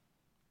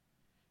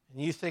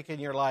 And you think in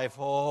your life,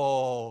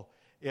 oh,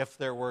 if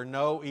there were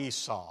no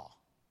Esau.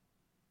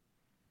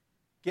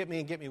 Get me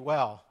and get me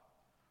well.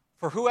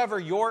 For whoever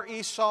your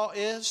Esau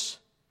is,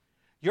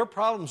 your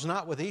problem's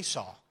not with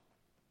Esau.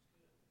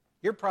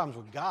 Your problem's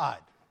with God.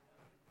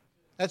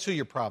 That's who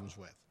your problem's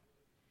with.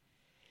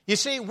 You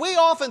see, we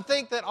often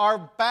think that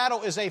our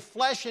battle is a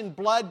flesh and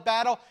blood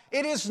battle.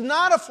 It is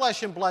not a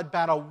flesh and blood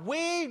battle.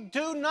 We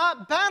do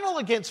not battle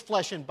against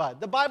flesh and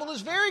blood. The Bible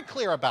is very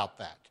clear about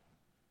that.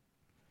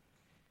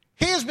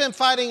 He has been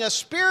fighting a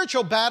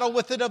spiritual battle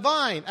with the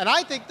divine. And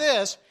I think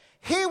this,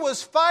 he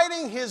was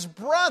fighting his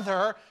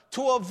brother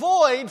to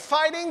avoid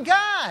fighting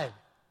God.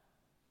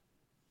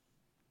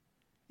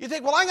 You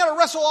think, well, I'm going to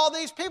wrestle all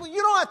these people.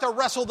 You don't have to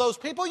wrestle those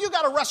people. You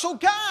got to wrestle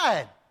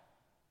God.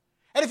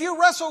 And if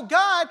you wrestle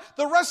God,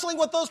 the wrestling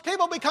with those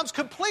people becomes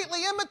completely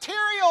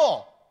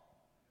immaterial.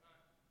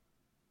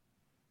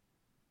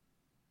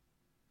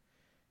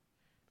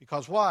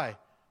 Because why?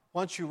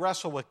 Once you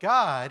wrestle with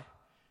God,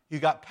 you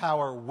got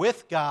power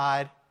with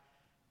God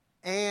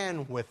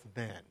and with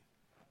men.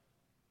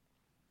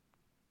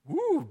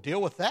 Ooh,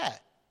 deal with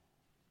that.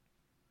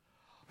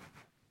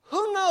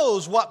 Who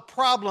knows what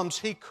problems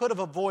he could have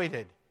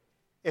avoided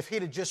if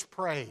he'd have just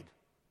prayed?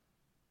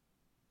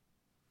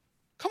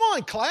 Come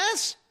on,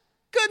 class.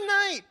 Good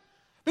night.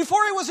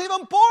 Before he was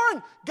even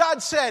born,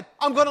 God said,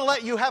 I'm going to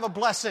let you have a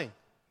blessing.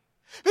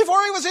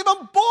 Before he was even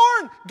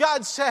born,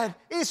 God said,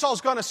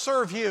 Esau's going to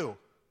serve you.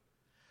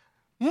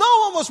 No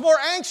one was more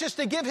anxious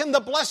to give him the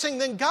blessing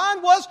than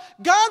God was.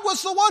 God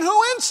was the one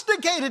who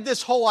instigated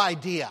this whole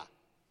idea.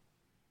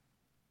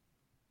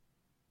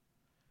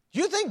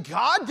 You think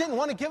God didn't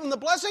want to give him the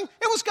blessing?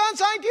 It was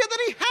God's idea that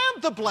he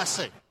have the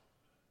blessing.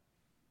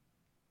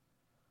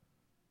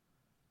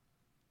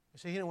 You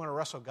see, he didn't want to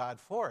wrestle God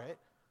for it.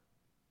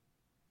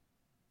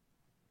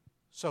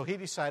 So he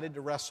decided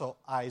to wrestle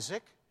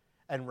Isaac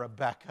and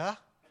Rebekah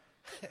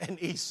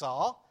and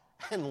Esau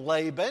and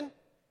Laban.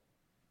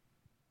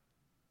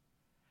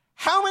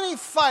 How many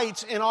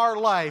fights in our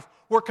life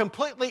were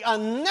completely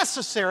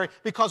unnecessary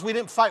because we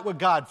didn't fight with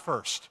God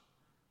first?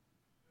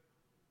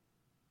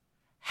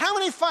 How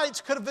many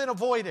fights could have been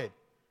avoided?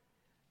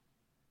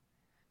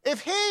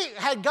 If he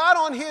had got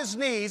on his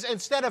knees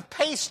instead of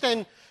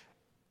pasting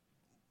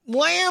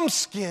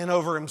lambskin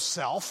over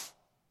himself,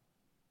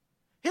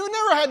 he would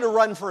never had to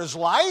run for his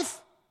life.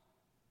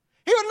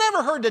 He would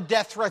never heard the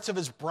death threats of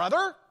his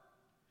brother.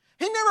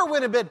 He never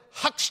would have been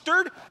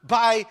huckstered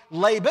by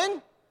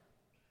Laban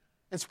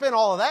and spent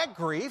all of that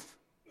grief.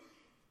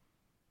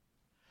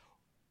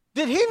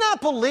 Did he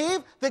not believe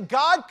that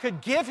God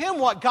could give him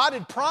what God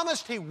had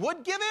promised he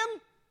would give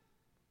him?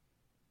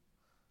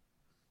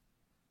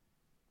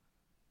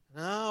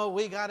 No,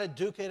 we got to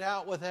duke it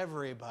out with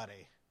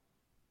everybody.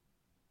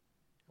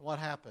 What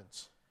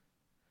happens?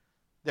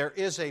 There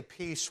is a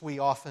peace we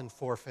often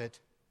forfeit.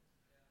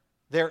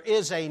 There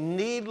is a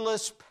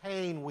needless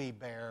pain we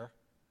bear,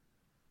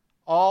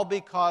 all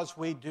because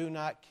we do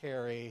not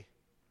carry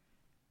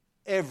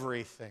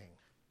everything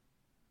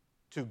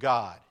to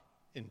God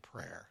in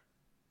prayer.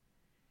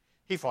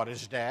 He fought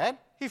his dad.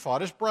 He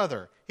fought his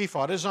brother. He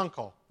fought his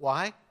uncle.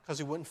 Why? Because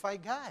he wouldn't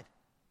fight God.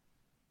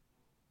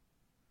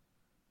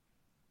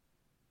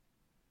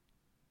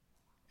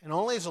 And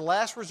only as a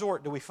last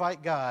resort do we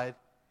fight God.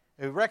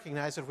 And we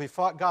recognize that if we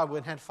fought God, we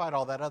wouldn't have to fight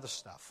all that other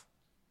stuff.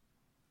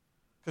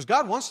 Because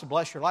God wants to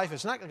bless your life.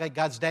 It's not like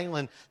God's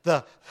dangling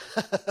the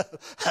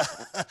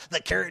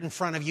carrot in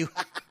front of you.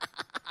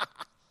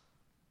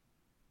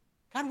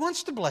 God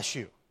wants to bless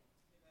you.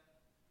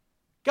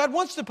 God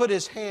wants to put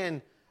his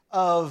hand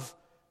of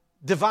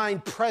divine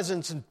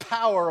presence and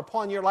power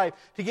upon your life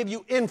to give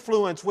you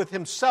influence with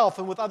himself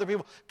and with other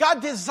people.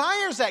 God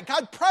desires that.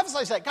 God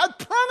prophesies that. God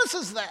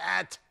promises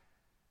that.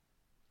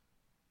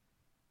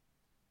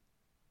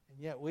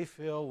 And yet we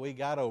feel we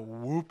got to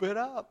whoop it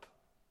up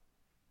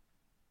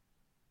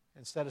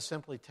instead of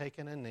simply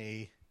taking a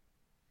knee.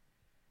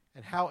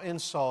 And how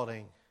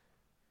insulting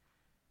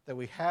that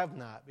we have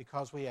not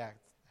because we have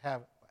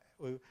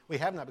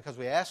not because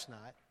we ask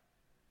not.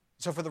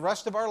 So for the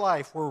rest of our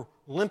life, we're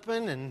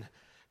limping and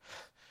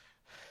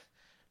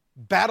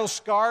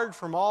battle-scarred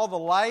from all the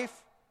life.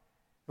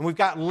 And we've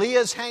got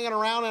Leahs hanging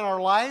around in our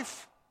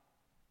life.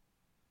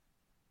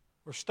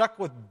 We're stuck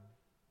with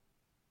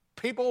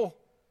people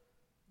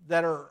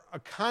that are a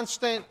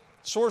constant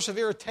source of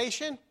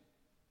irritation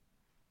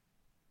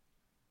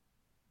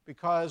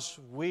because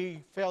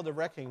we fail to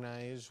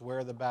recognize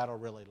where the battle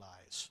really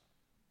lies.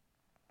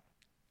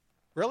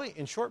 Really,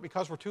 in short,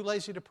 because we're too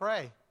lazy to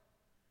pray.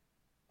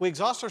 We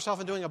exhaust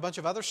ourselves in doing a bunch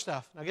of other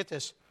stuff. Now get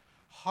this,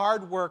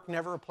 hard work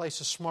never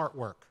replaces smart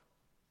work.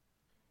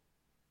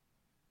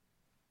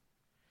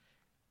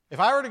 If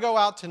I were to go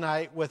out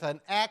tonight with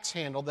an axe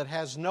handle that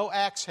has no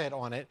axe head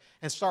on it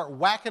and start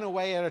whacking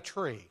away at a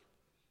tree,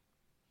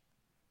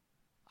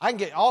 I can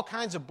get all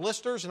kinds of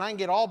blisters and I can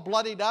get all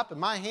bloodied up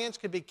and my hands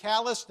could be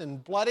calloused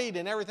and bloodied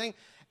and everything.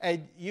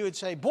 and you would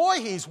say, boy,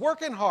 he's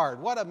working hard.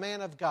 What a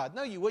man of God.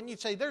 No, you wouldn't. You'd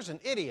say, there's an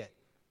idiot.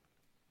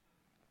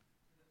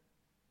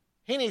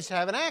 He needs to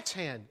have an axe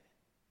hand.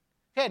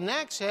 If he had an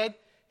axe head,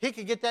 he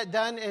could get that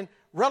done in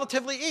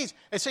relatively ease.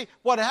 And see,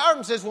 what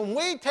happens is when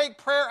we take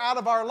prayer out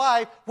of our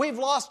life, we've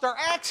lost our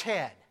axe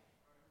head.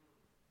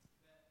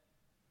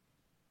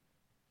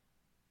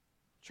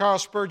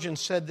 Charles Spurgeon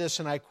said this,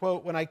 and I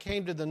quote, "When I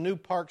came to the New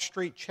Park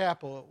Street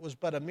Chapel, it was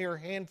but a mere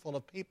handful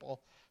of people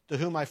to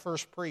whom I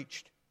first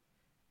preached.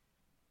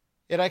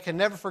 Yet I can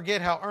never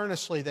forget how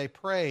earnestly they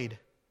prayed.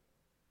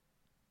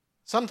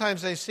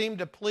 Sometimes they seemed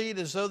to plead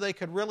as though they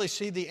could really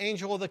see the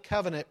angel of the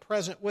covenant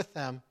present with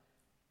them,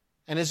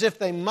 and as if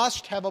they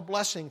must have a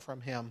blessing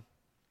from him.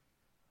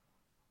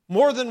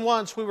 More than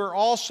once we were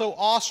all so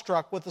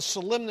awestruck with the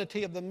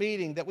solemnity of the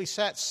meeting that we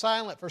sat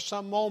silent for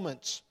some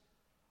moments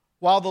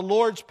while the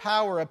Lord's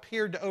power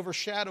appeared to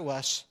overshadow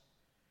us.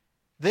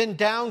 Then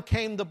down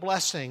came the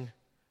blessing.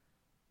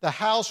 The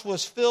house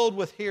was filled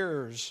with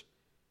hearers,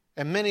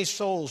 and many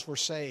souls were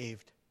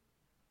saved.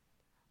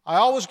 I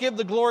always give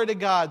the glory to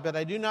God, but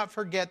I do not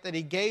forget that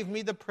He gave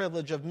me the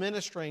privilege of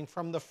ministering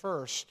from the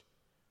first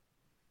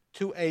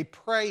to a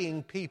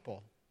praying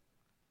people.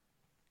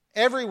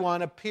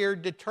 Everyone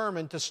appeared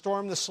determined to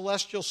storm the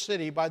celestial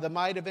city by the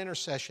might of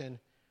intercession,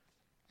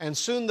 and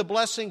soon the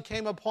blessing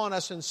came upon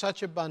us in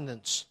such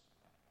abundance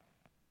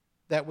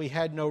that we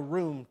had no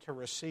room to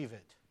receive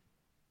it."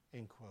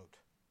 End quote.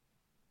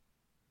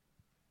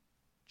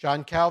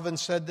 John Calvin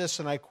said this,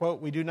 and I quote,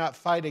 "We do not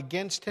fight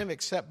against him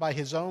except by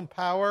his own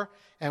power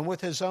and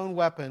with his own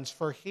weapons,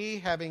 for he,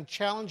 having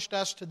challenged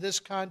us to this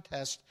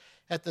contest,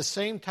 at the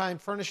same time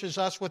furnishes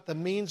us with the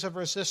means of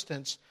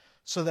resistance,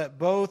 so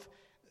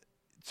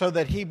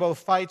that he both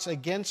fights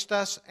against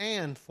us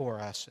and for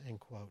us." End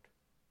quote.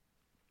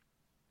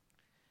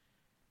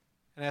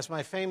 And as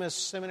my famous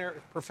seminary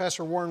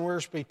professor Warren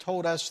Wiersbe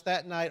told us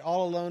that night,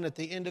 all alone at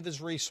the end of his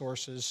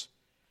resources,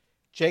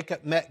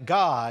 Jacob met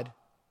God,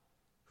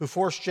 who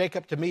forced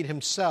Jacob to meet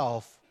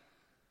himself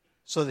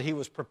so that he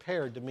was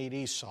prepared to meet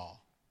Esau.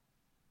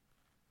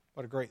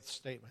 What a great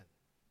statement.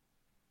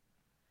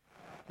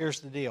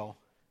 Here's the deal.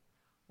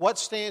 What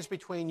stands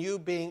between you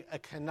being a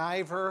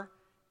conniver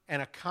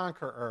and a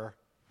conqueror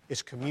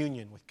is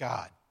communion with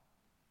God.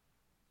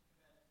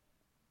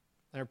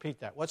 I repeat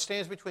that. What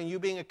stands between you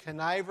being a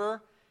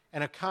conniver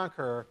and a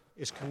conqueror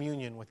is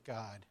communion with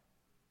God.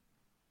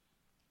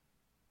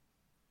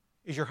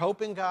 Is your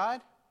hope in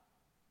God?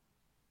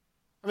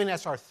 I mean,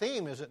 that's our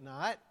theme, is it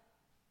not?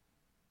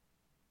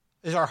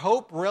 Is our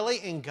hope really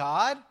in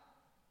God?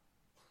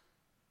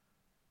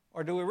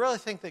 Or do we really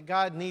think that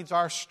God needs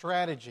our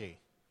strategy?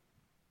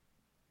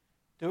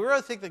 Do we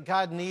really think that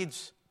God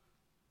needs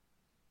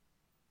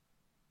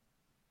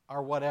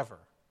our whatever?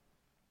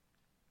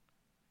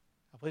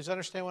 Now, please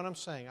understand what I'm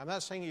saying. I'm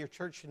not saying that your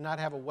church should not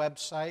have a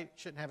website,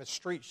 shouldn't have a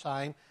street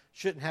sign,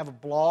 shouldn't have a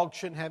blog,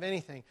 shouldn't have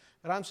anything.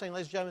 But I'm saying,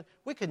 ladies and gentlemen,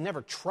 we could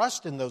never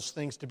trust in those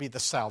things to be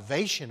the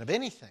salvation of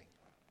anything.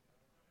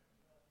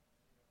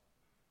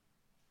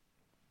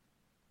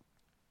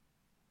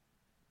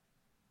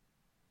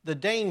 The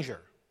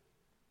danger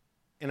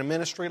in a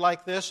ministry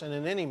like this and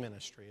in any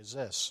ministry is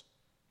this.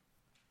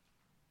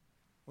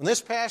 When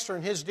this pastor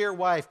and his dear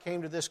wife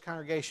came to this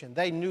congregation,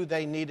 they knew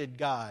they needed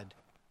God.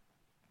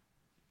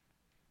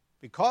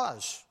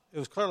 Because it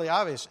was clearly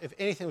obvious if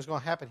anything was going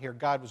to happen here,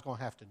 God was going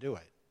to have to do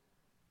it.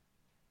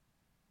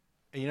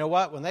 And you know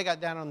what? When they got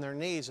down on their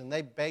knees and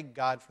they begged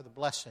God for the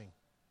blessing,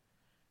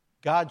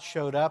 God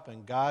showed up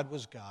and God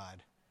was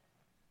God.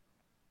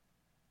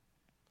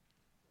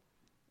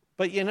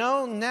 But you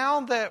know,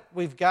 now that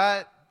we've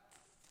got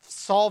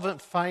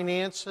solvent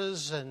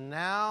finances and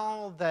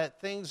now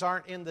that things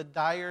aren't in the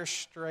dire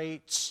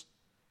straits,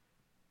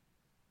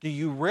 do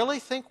you really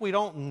think we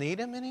don't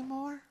need Him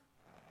anymore?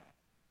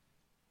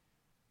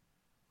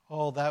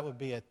 Oh, that would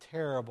be a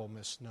terrible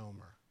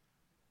misnomer.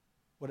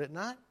 Would it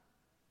not?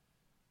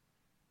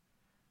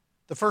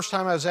 The first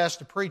time I was asked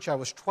to preach, I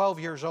was 12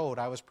 years old.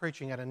 I was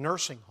preaching at a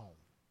nursing home.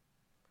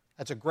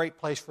 That's a great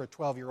place for a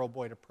 12-year-old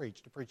boy to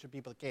preach to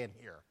people that can't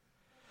hear.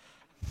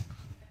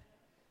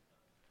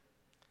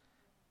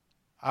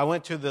 I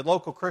went to the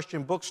local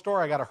Christian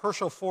bookstore. I got a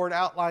Herschel Ford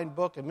outline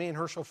book, and me and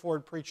Herschel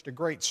Ford preached a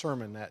great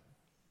sermon that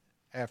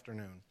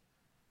afternoon.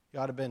 You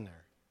ought to have been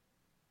there.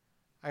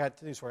 I got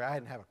to this where I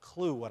didn't have a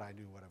clue what I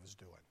was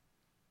doing.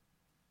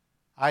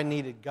 I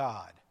needed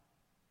God.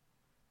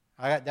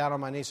 I got down on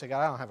my knees and said,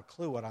 God, I don't have a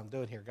clue what I'm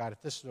doing here. God,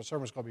 if this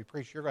sermon's going to be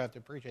preached, you're going to have to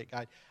appreciate,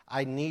 God,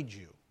 I need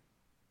you.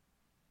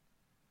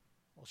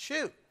 Well,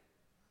 shoot.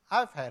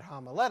 I've had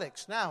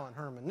homiletics now and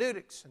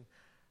hermeneutics, and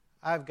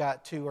I've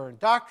got 2 earned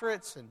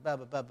doctorates, and blah,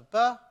 blah, blah, blah,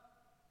 blah.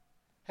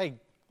 Hey,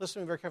 listen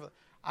to me very carefully.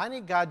 I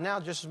need God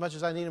now just as much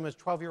as I need Him as a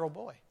 12-year-old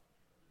boy.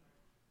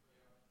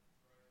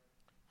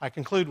 I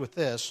conclude with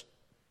this.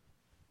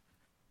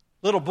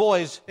 Little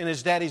boy's in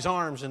his daddy's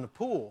arms in the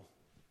pool,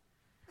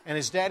 and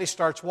his daddy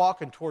starts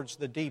walking towards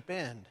the deep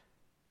end.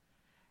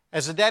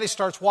 As the daddy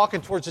starts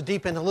walking towards the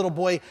deep end, the little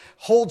boy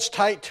holds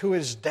tight to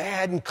his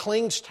dad and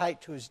clings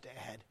tight to his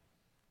dad.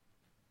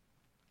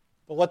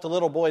 But what the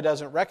little boy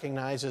doesn't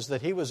recognize is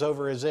that he was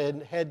over his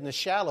head in the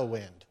shallow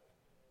end.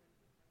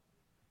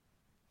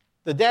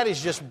 The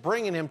daddy's just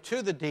bringing him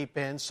to the deep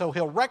end so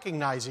he'll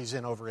recognize he's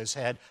in over his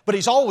head, but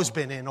he's always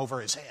been in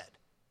over his head.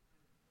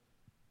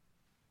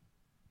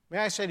 May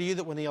I say to you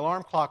that when the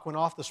alarm clock went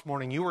off this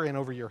morning, you were in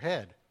over your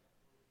head.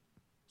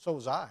 So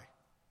was I.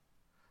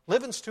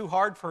 Living's too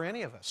hard for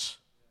any of us.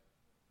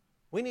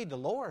 We need the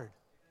Lord.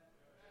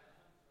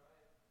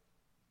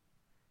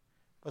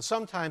 But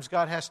sometimes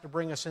God has to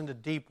bring us into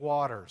deep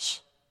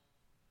waters.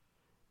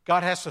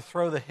 God has to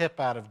throw the hip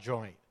out of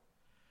joint.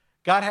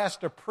 God has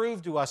to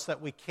prove to us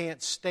that we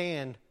can't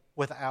stand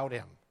without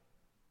Him,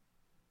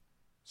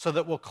 so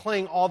that we'll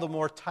cling all the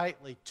more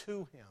tightly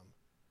to Him.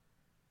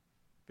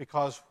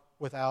 Because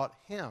without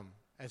Him,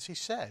 as He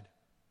said,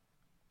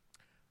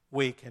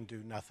 we can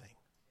do nothing.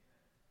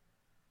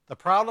 The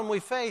problem we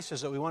face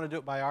is that we want to do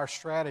it by our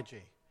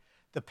strategy.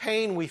 The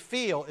pain we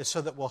feel is so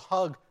that we'll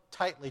hug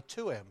tightly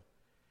to Him.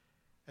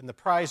 And the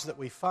prize that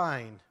we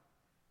find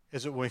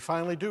is that when we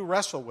finally do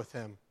wrestle with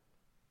Him,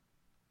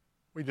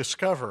 we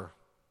discover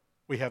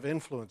we have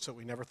influence that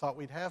we never thought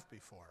we'd have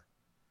before,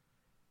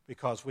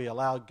 because we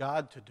allowed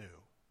God to do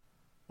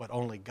what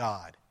only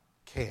God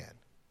can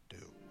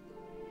do.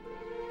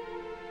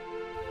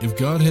 If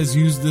God has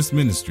used this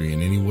ministry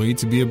in any way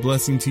to be a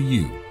blessing to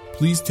you,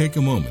 please take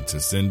a moment to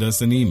send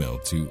us an email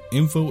to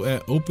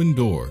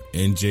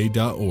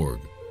info@opendoornj.org.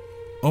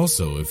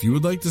 Also, if you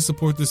would like to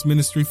support this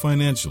ministry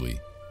financially,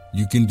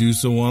 you can do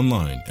so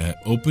online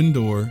at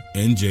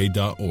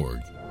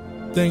opendoornj.org.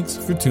 Thanks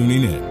for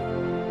tuning in.